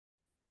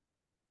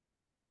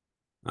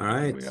All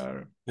right. We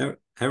are. Hey,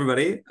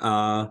 everybody.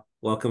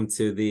 Welcome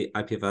to the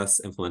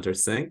IPFS Implementer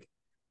Sync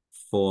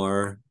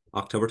for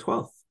October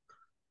 12th.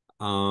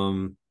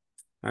 All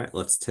right,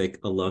 let's take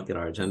a look at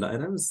our agenda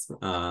items.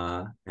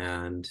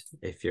 And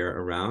if you're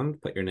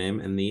around, put your name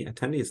in the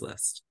attendees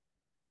list.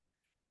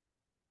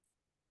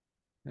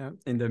 Yeah.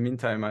 In the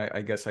meantime,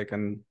 I guess I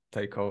can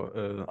take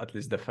at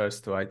least the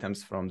first two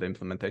items from the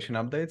implementation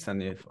updates.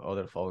 And if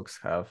other folks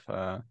have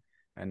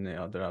any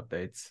other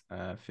updates,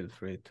 feel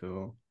free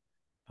to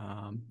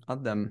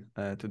add them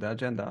to the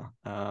agenda.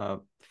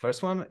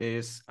 First one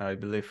is, I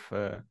believe,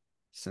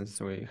 since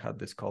we had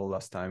this call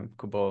last time,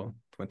 Kubo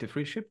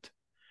 23 shipped.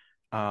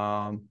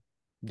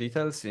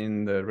 Details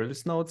in the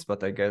release notes,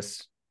 but I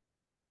guess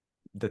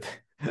that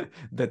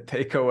the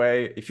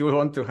takeaway, if you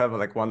want to have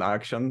like one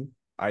action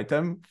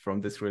item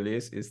from this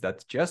release, is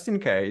that just in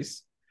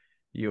case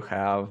you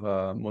have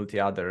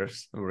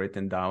multi-others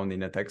written down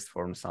in a text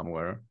form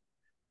somewhere,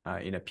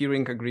 in a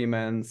peering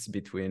agreements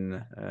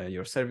between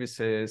your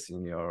services,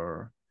 in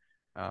your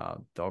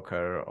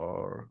Docker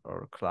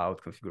or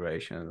cloud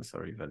configurations,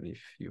 or even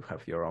if you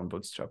have your own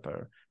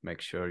bootstrapper,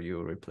 make sure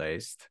you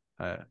replaced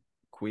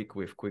Quick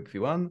with Quick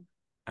v1.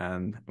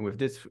 And with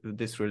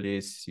this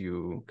release,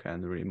 you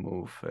can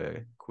remove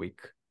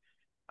Quick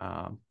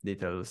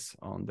details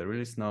on the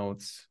release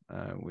notes.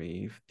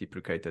 We've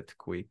deprecated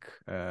Quick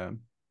a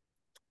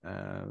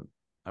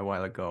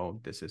while ago.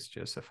 This is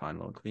just a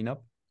final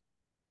cleanup.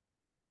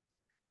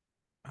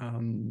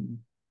 And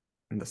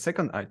the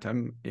second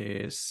item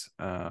is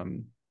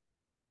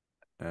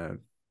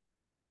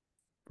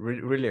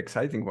really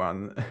exciting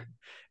one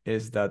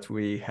is that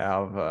we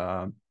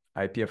have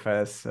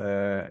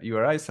IPFS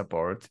URI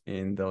support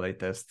in the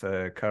latest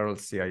curl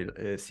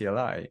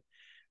CLI.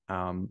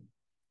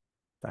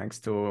 Thanks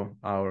to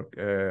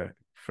our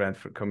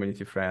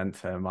community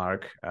friend,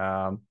 Mark,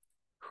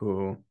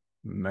 who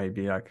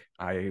maybe like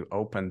I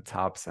opened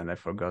tabs and I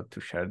forgot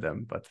to share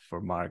them, but for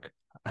Mark,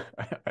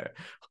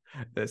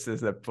 this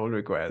is a pull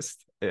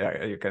request.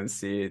 Yeah, you can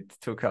see it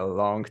took a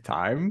long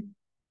time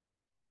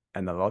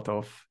and a lot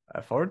of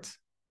effort,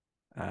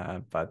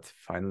 but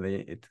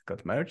finally it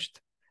got merged.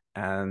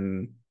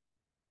 And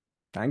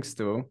thanks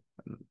to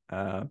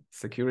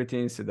security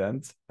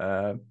incident,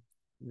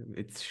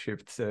 it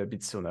shipped a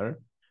bit sooner.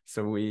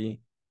 So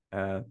we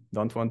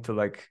don't want to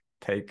like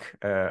take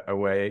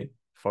away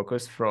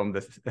focus from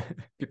the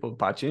people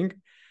patching,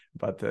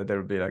 but there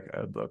will be like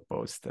a blog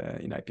post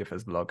in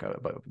IPFS blog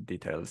about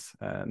details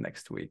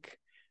next week.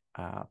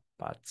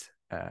 But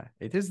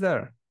it is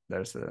there.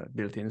 There's a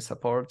built-in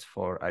support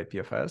for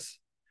IPFS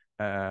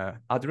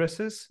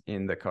addresses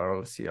in the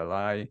curl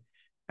CLI,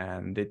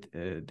 and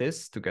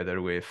this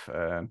together with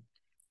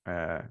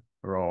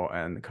raw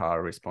and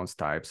car response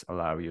types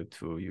allow you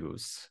to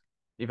use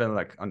even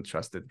like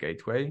untrusted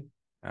gateway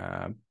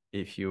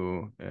if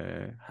you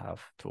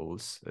have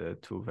tools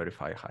to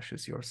verify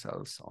hashes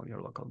yourselves on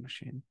your local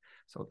machine.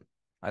 So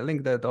I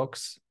link the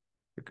docs,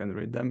 you can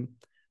read them,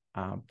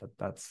 but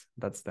that's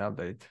the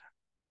update.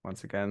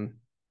 Once again,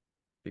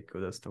 big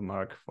kudos to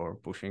Mark for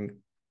pushing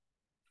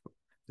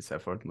this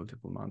effort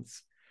multiple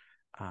months.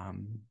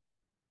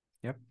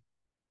 Yep.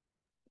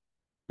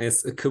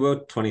 It's Kubo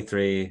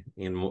 23,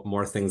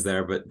 more things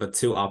there, but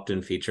two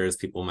opt-in features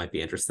people might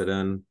be interested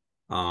in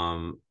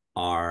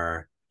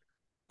are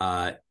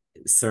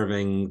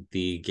serving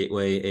the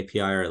gateway API,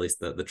 or at least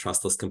the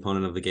trustless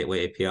component of the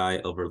gateway API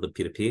over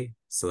libp2p.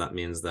 So that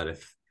means that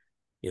if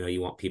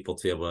you want people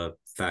to be able to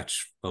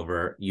fetch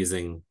over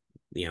using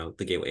the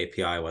gateway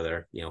API,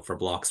 whether for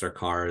blocks or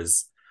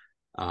cars,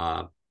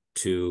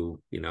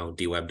 to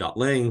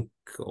dweb.link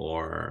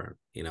or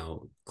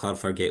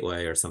Cloudflare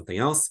gateway or something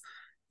else,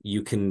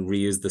 you can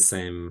reuse the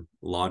same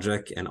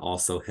logic and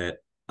also hit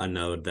a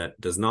node that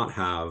does not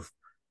have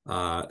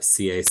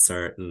CA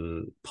cert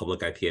and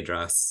public IP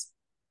address,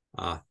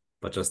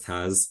 but just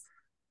has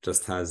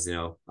some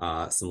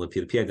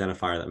libp2p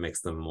identifier that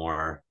makes them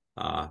more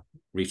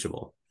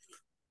reachable,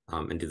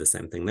 and do the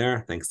same thing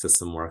there, thanks to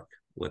some work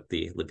with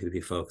the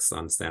libp2p folks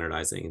on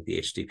standardizing the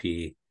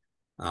HTTP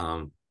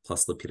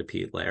plus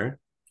libp2p layer.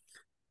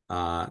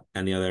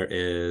 And the other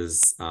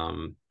is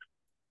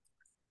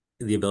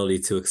the ability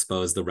to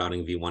expose the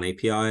routing v1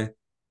 API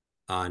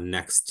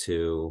next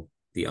to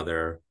the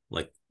other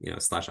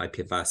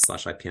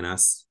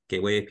 /IPFS/IPNS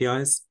gateway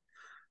APIs,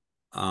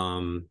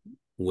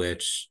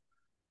 which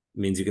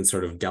means you can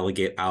sort of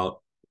delegate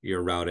out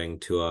your routing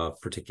to a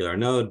particular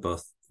node,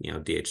 both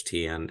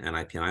DHT and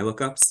IPNI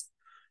lookups,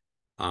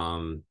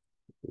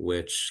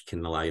 which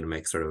can allow you to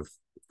make sort of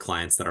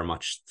clients that are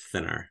much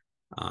thinner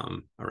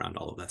around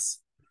all of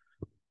this.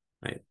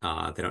 Right?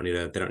 They don't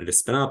need to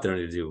spin up. They don't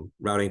need to do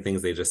routing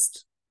things. They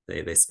just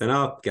they spin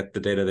up, get the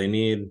data they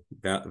need,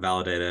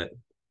 validate it,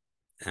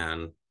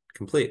 and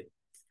complete.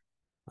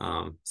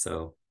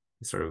 So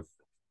you sort of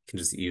can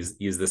just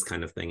use this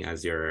kind of thing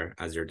as your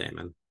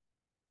daemon.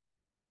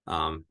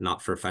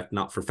 Not for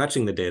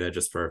fetching the data,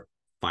 just for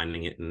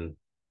finding it and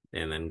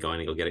then going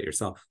to go get it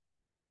yourself.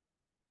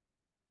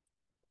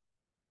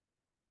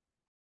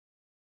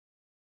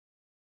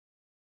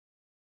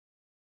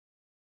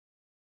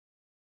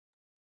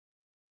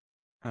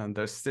 And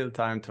there's still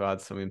time to add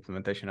some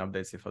implementation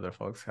updates if other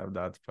folks have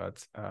that,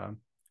 but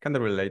kind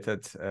of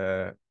related.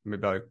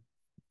 Maybe I'll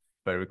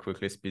very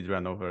quickly speed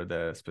run over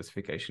the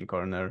specification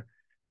corner.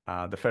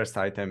 The first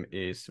item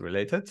is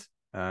related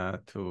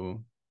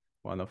to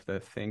one of the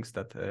things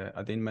that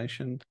Adin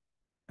mentioned,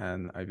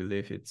 and I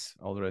believe it's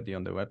already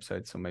on the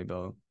website, so maybe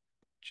I'll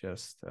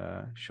just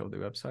show the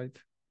website,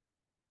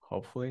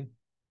 hopefully.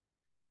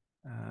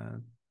 There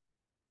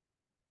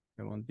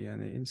won't be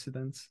any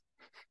incidents.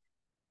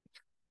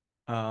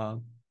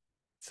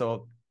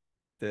 So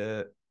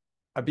the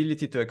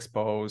ability to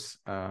expose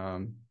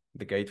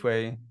the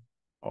gateway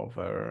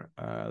over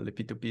the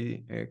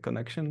P2P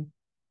connection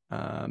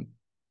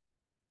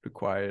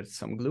requires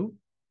some glue,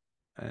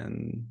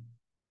 and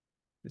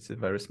it's a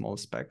very small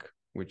spec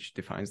which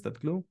defines that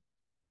glue.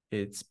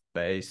 It's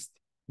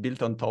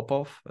built on top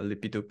of a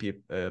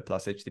LP2P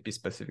plus HTTP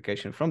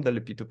specification from the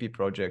LP2P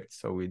project,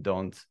 so we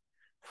don't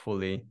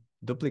fully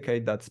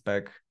duplicate that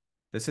spec.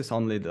 This is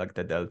only like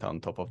the delta on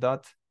top of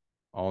that,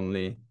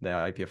 only the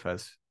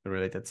IPFS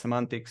related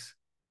semantics,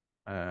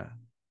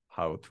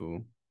 how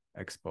to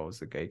expose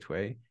the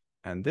gateway.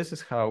 And this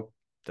is how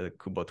the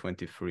Kubo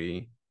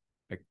 23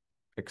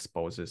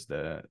 exposes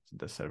the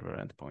server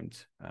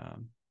endpoint.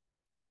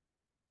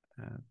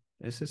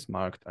 This is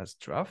marked as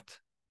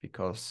draft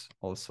because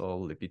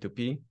also the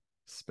P2P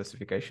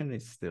specification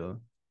is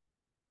still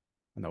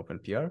an open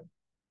PR.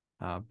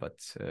 But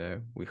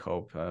we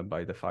hope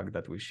by the fact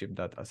that we ship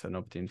that as an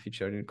opt-in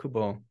feature in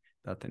Kubo,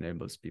 that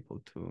enables people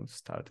to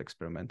start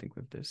experimenting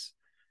with this,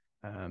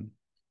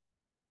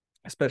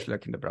 especially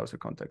like in the browser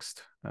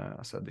context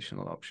as an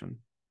additional option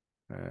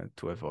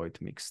to avoid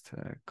mixed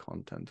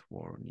content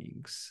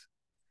warnings.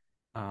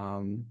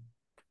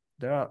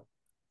 There are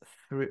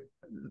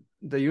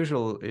the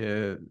usual,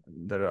 there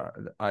are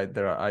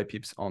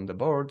IPIPs on the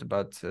board,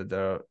 but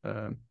there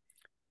are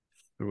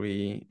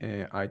 3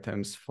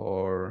 items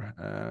for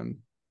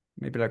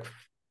maybe like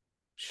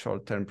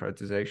short-term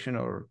prioritization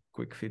or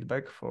quick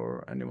feedback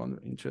for anyone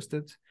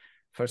interested.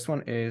 First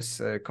one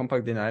is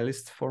compact denial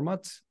list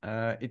format.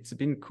 It's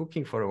been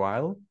cooking for a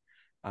while,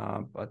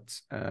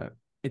 but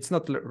it's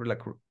not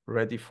like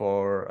ready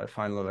for a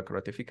final like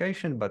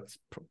ratification, but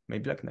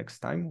maybe like next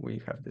time we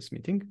have this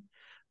meeting,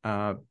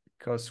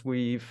 because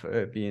we've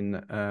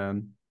been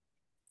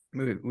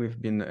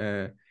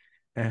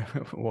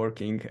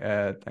working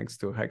thanks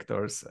to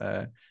Hector's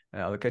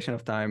allocation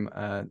of time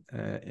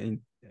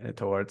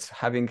towards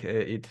having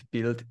it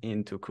built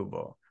into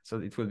Kubo. So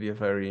it will be a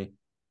very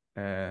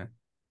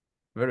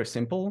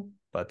simple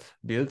but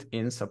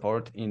built-in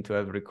support into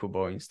every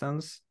Kubo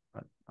instance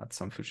at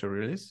some future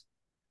release,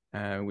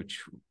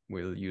 which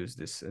will use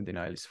this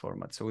denial list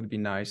format. So it would be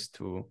nice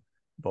to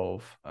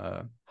both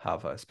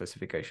have a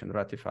specification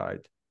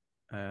ratified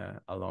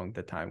along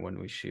the time when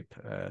we ship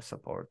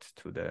support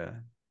to the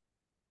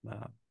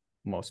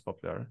most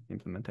popular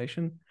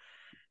implementation.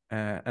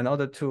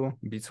 Another 2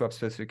 BitSwap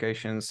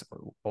specifications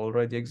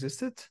already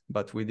existed,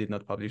 but we did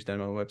not publish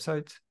them on the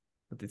website.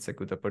 But it's a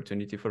good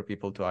opportunity for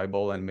people to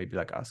eyeball and maybe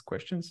like ask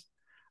questions.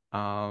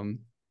 And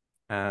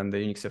the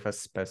UnixFS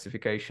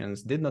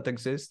specifications did not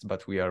exist,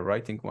 but we are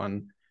writing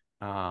one.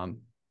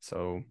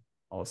 So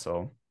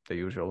also the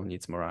usual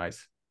needs more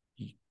eyes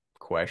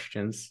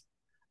questions.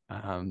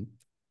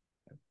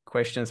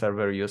 Questions are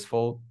very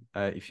useful.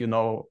 If you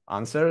know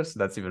answers,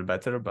 that's even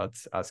better, but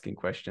asking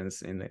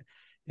questions in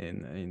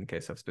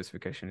case of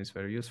specification is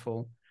very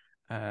useful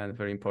and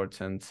very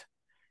important.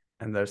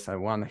 And there's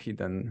one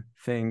hidden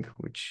thing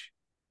which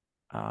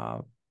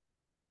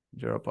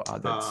Jeropo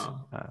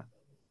added.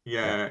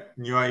 Yeah,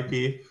 new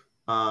IP.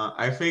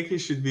 I think it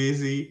should be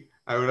easy.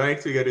 I would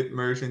like to get it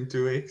merged in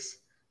 2 weeks.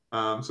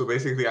 So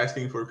basically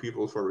asking for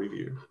people for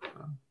review.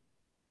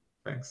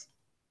 Thanks.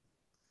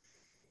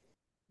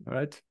 All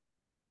right.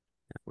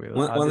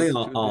 One thing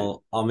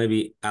I'll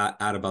maybe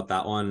add about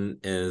that one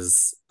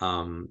is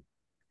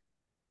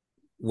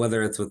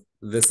whether it's with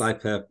this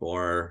IPIP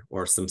or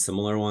some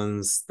similar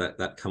ones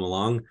that come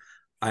along,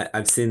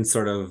 I've seen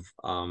sort of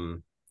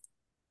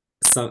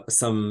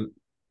some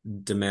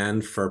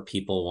demand for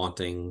people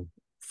wanting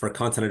for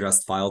content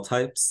addressed file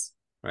types,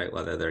 right?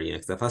 Whether they're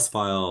UnixFS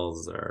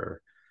files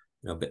or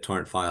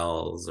BitTorrent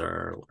files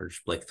or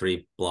like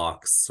 3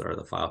 blocks or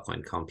the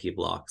Filecoin comp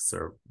blocks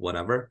or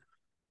whatever.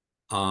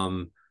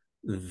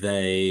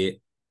 They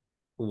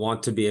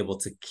want to be able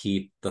to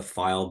keep the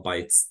file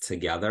bytes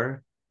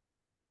together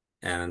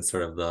and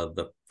sort of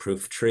the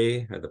proof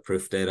tree or the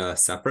proof data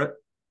separate,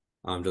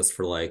 just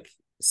for like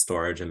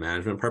storage and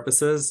management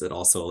purposes. It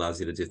also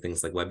allows you to do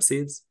things like web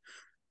seeds.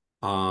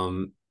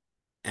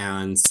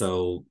 And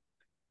so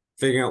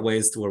figuring out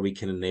ways to where we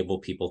can enable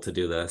people to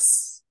do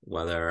this,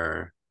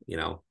 whether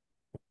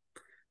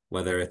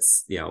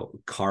it's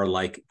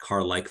car-like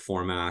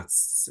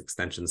formats,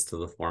 extensions to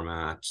the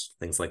format,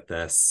 things like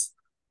this,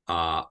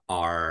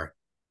 are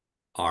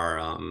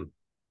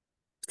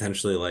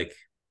potentially like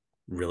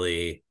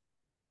really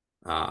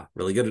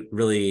good,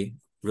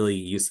 really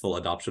useful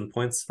adoption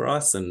points for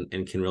us,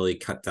 and can really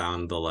cut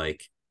down the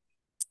like,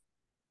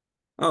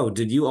 oh,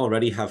 did you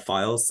already have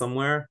files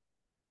somewhere?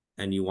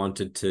 and you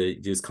wanted to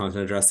use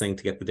content addressing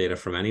to get the data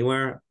from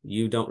anywhere,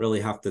 you don't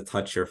really have to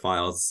touch your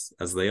files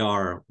as they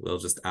are. We'll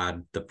just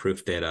add the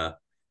proof data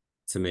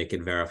to make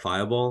it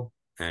verifiable,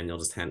 and you'll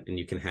just and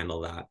you can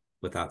handle that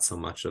without so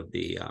much of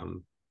the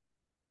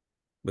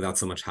without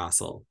so much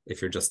hassle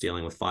if you're just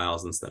dealing with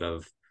files instead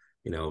of,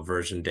 you know,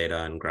 version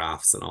data and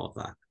graphs and all of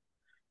that.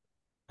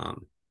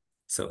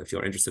 So if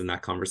you're interested in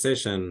that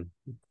conversation,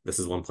 this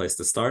is one place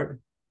to start,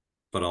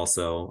 but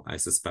also I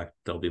suspect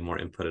there'll be more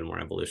input and more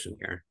evolution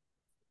here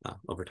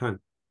over time.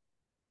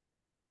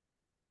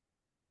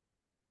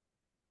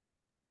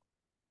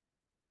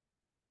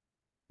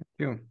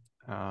 Thank you.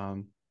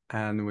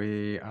 And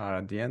we are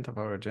at the end of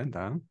our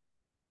agenda,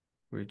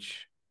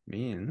 which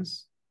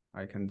means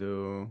I can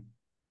do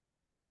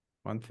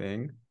one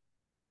thing.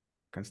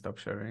 I can stop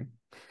sharing.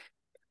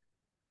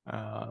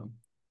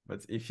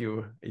 But if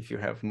you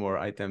have more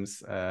items,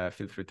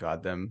 feel free to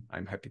add them.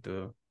 I'm happy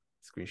to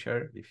screen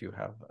share if you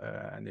have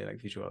any like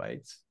visual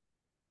aids.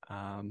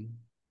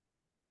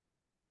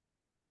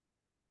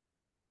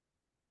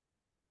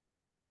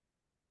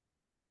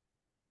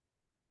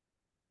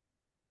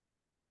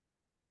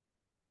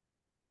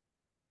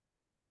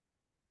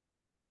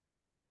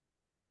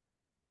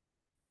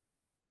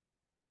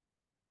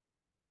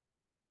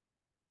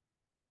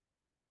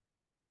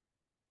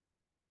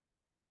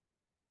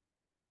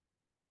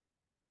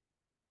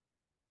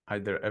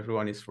 Either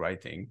everyone is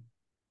writing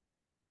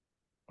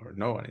or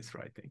no one is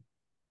writing.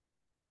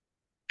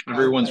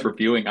 Everyone's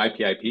reviewing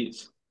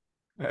IPIPs.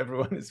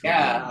 Everyone is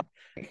reviewing.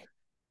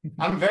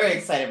 I'm very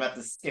excited about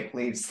the skip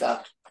leave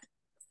stuff.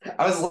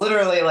 I was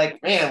literally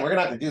like, man, we're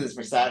gonna have to do this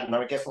for Saturn.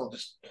 I guess we'll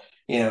just,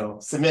 you know,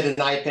 submit an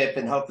IPIP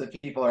and hope that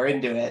people are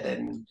into it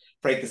and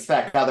break the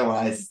spec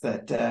otherwise.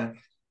 But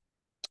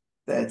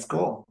that's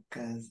cool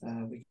because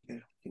we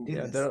can do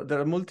this. There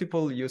are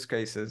multiple use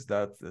cases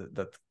that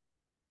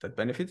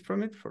benefit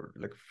from it.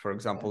 For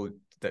example,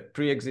 the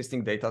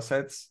pre-existing data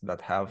sets that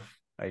have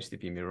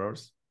HTTP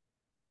mirrors.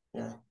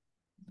 Yeah.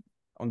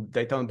 On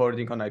data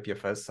onboarding on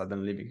IPFS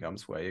suddenly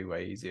becomes way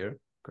easier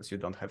because you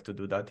don't have to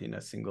do that in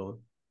a single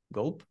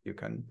gulp. You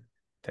can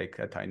take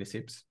tiny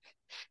sips.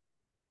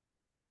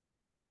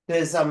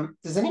 Does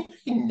anybody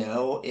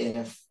know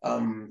if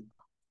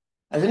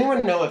does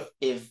anyone know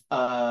if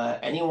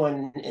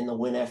anyone in the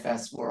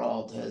WinFS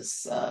world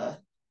has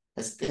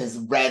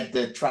read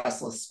the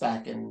trustless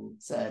spec and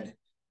said,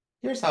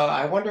 here's how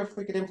I wonder if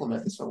we could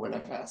implement this for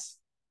WinFS?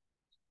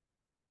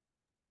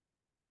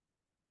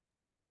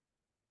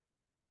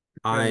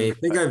 I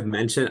think I've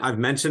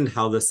mentioned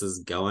how this is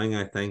going,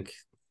 I think,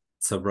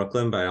 to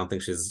Brooklyn, but I don't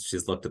think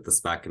she's looked at the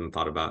spec and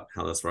thought about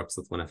how this works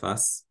with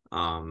WinFS.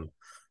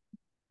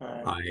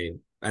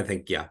 I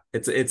think, yeah,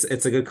 it's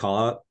a good call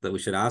out that we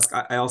should ask.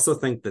 I also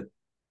think that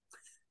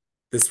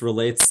this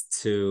relates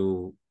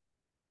to,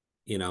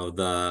 you know,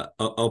 the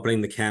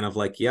opening the can of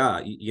like, yeah,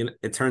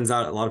 it turns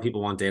out a lot of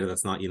people want data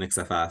that's not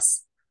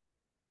UnixFS.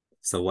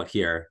 So what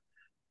here?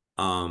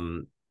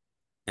 And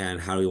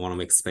how do we want to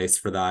make space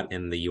for that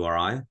in the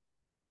URI?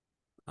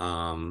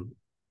 And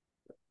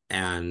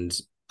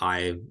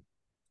I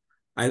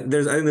think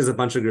there's a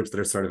bunch of groups that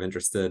are sort of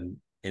interested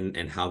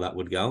in how that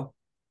would go.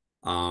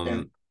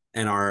 And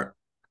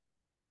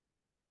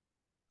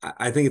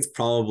I think it's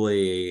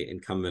probably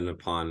incumbent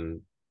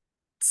upon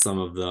some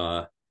of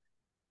the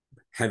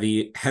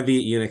heavy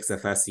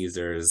UnixFS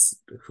users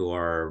who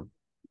are,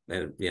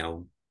 you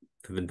know,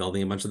 have been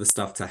building a bunch of the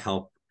stuff to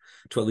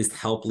at least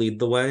help lead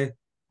the way,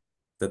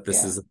 that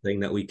this is a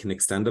thing that we can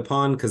extend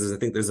upon, because I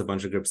think there's a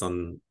bunch of groups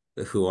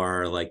who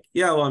are like,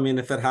 yeah, well, I mean,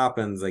 if it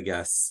happens, I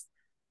guess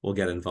we'll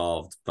get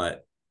involved,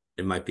 but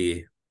it might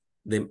be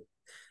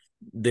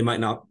they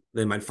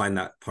might find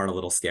that part a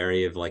little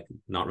scary of like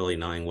not really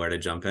knowing where to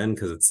jump in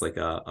because it's like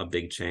a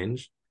big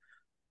change.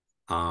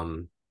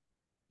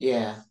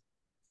 Yeah.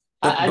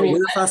 But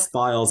WinFS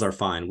files are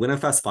fine.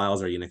 WinFS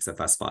files are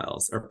UnixFS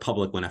files, or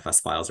public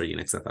WinFS files are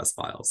UnixFS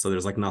files. So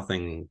there's like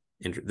nothing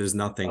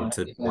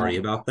to worry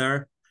about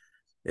there.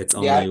 It's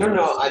only I don't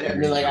know. I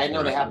mean, like I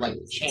know they have like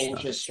change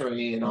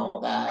history and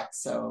all that.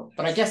 So,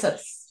 but I guess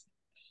that's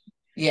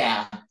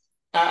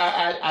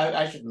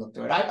I should look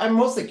through it. I'm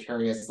mostly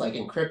curious, like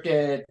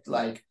encrypted,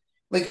 like,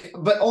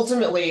 but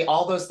ultimately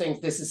all those things.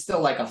 This is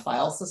still like a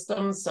file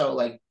system. So,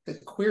 like the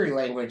query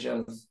language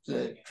of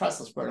the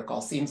trustless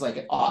protocol seems like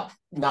it ought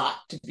not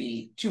to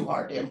be too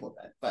hard to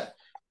implement. But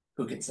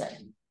who can say?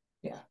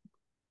 Yeah.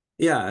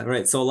 Yeah.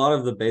 Right. So a lot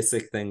of the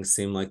basic things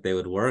seem like they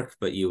would work,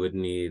 but you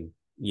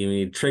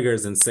need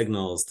triggers and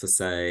signals to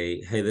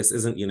say, hey, this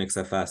isn't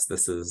UnixFS.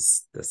 This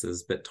is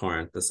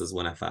BitTorrent. This is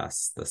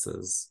WinFS. This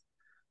is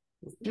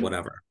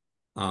whatever.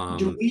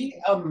 Do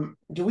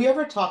we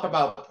ever talk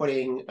about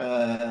putting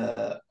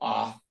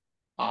auth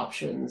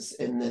options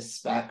in this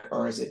spec,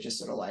 or is it just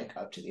sort of like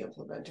up to the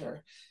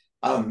implementer?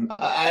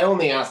 I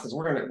only ask because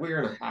we're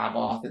gonna have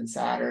auth in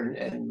Saturn,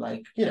 and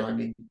like, you know, I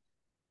mean,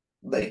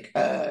 like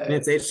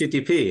it's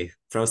HTTP,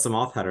 throw some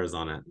auth headers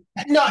on it.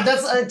 No,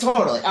 that's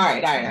totally all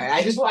right.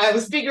 I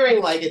was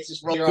figuring like it's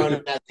just roll your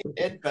own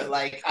method, but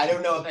like I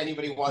don't know if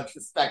anybody wants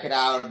to spec it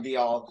out and be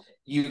all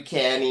you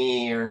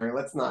can-y or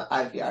let's not.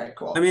 All right,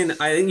 cool. I mean,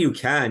 I think you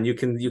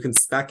can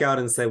spec out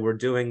and say we're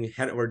doing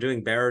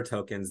bearer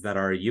tokens that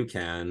are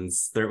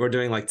UCANs. We're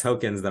doing like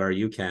tokens that are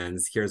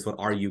UCANs. Here's what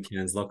our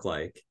UCANs look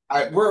like. All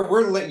right,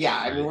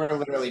 I mean, we're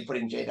literally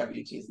putting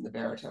JWTs in the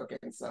bearer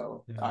token.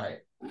 So Yeah. all right,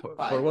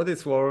 for what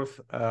it's worth,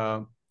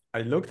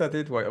 I looked at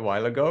it a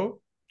while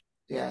ago.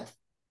 Yeah.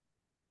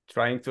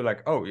 Trying to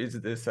like, oh, is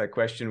this a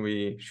question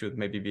we should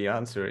maybe be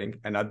answering?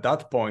 And at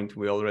that point,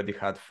 we already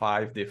had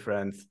 5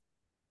 different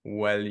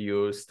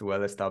well-used,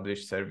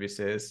 well-established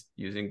services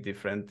using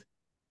different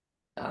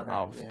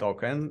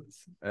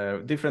tokens,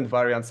 different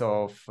variants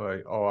of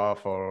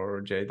OAuth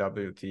or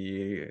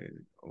JWT,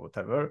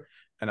 whatever.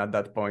 And at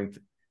that point,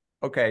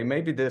 okay,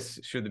 maybe this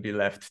should be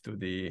left to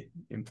the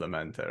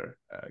implementer,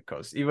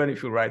 because even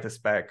if you write a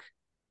spec,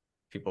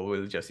 people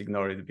will just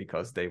ignore it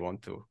because they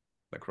want to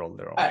like roll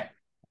their own. All right.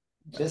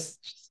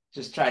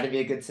 Just try to be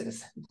a good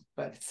citizen.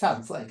 But it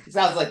sounds like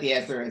the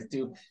answer is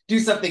do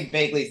something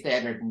vaguely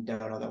standard and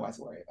don't otherwise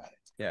worry about it.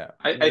 Yeah.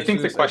 I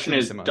think the question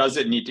is, does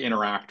it need to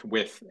interact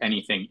with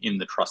anything in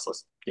the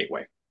trustless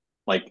gateway?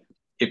 Like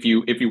if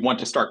you want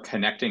to start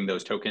connecting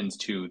those tokens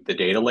to the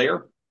data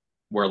layer,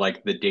 where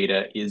like the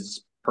data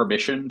is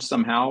permissioned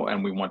somehow,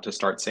 and we want to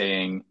start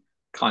saying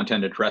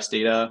content address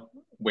data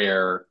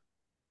where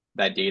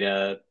that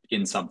data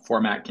in some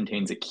format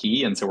contains a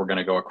key, and so we're going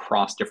to go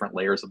across different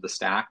layers of the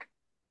stack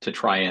to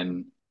try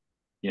and,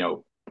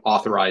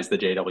 authorize the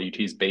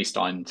JWTs based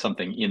on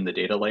something in the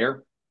data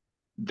layer,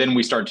 then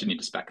we start to need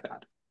to spec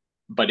that.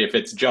 But if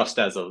it's just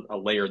as a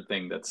layered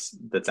thing that's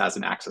as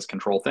an access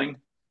control thing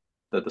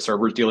that the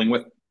server is dealing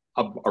with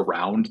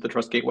around the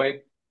trust gateway,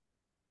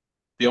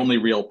 the only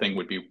real thing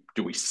would be,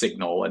 do we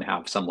signal and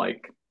have some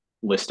like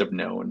list of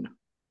known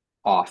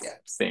auth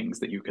things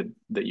that you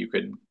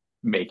could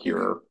make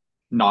your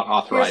not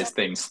authorized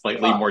things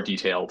slightly more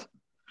detailed.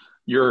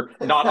 You're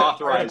not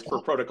authorized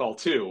for protocol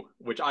 2,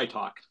 which I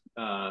talk.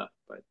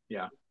 But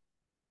yeah.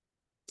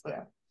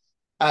 Yeah.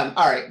 All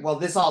right. Well,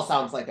 this all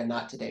sounds like a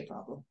not today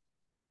problem.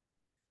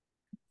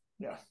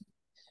 Yeah.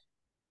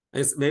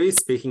 Maybe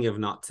speaking of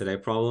not today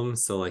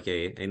problems, so like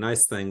a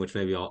nice thing, which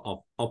maybe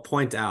I'll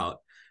point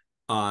out,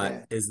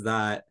 is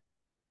that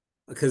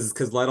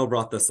because Lytle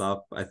brought this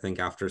up, I think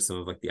after some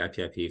of like the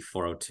IPIP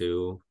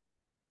 402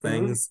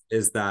 things,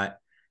 is that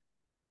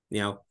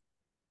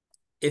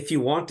if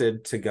you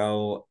wanted to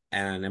go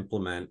and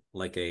implement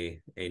like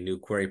a new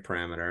query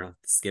parameter,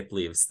 skip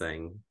leaves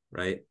thing,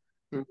 right?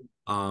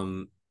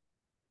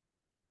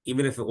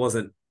 Even if it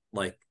wasn't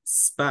like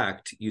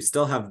spec'd,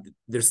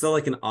 there's still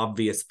like an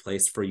obvious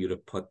place for you to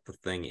put the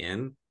thing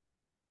in,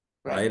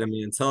 right? I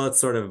mean, until it's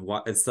sort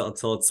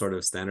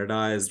of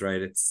standardized,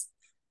 right?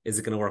 Is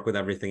it going to work with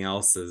everything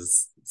else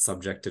is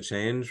subject to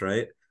change,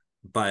 right?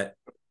 But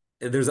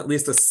there's at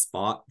least a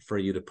spot for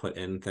you to put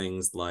in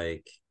things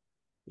like,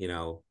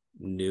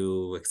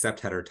 new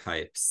accept header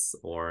types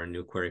or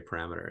new query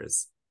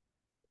parameters.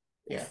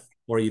 Yeah.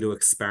 Or you to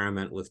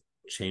experiment with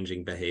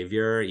changing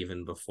behavior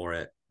even before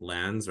it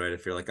lands, right?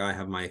 If you're like, I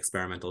have my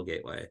experimental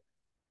gateway.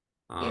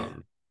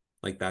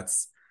 Like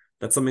that's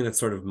something that's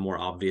sort of more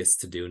obvious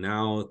to do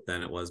now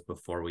than it was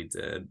before we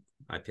did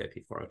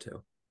IPIP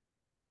 402.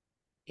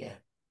 Yeah.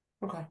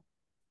 Okay.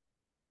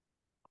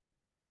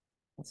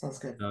 That sounds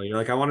good. So you're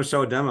like, I want to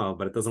show a demo,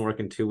 but it doesn't work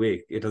in 2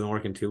 weeks. It doesn't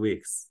work in 2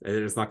 weeks.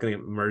 It's not going to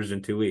get merged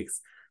in 2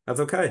 weeks.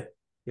 That's okay.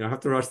 You don't have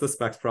to rush the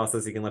specs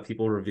process. You can let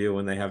people review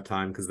when they have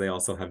time, because they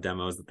also have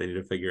demos that they need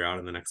to figure out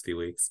in the next few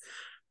weeks.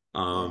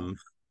 And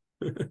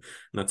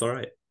that's all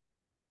right.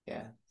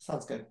 Yeah,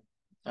 sounds good.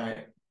 All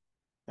right.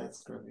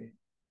 That's groovy.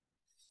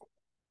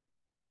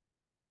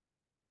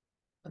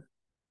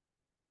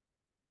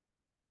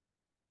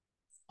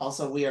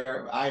 Also,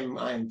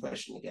 I'm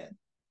pushing to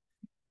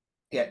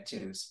get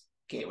to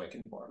gateway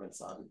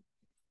conformance on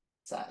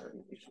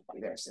Saturn. We should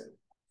be there soon,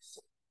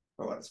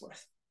 for what it's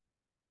worth.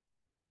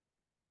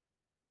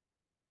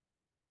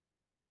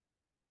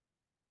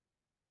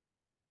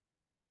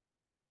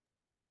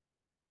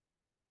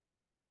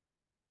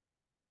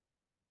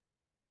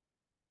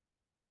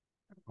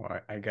 Well,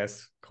 I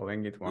guess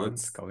calling it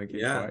once, calling it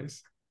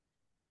twice.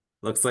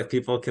 Looks like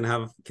people can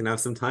have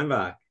some time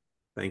back.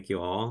 Thank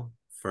you all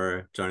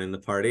for joining the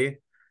party.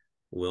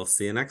 We'll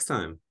see you next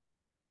time.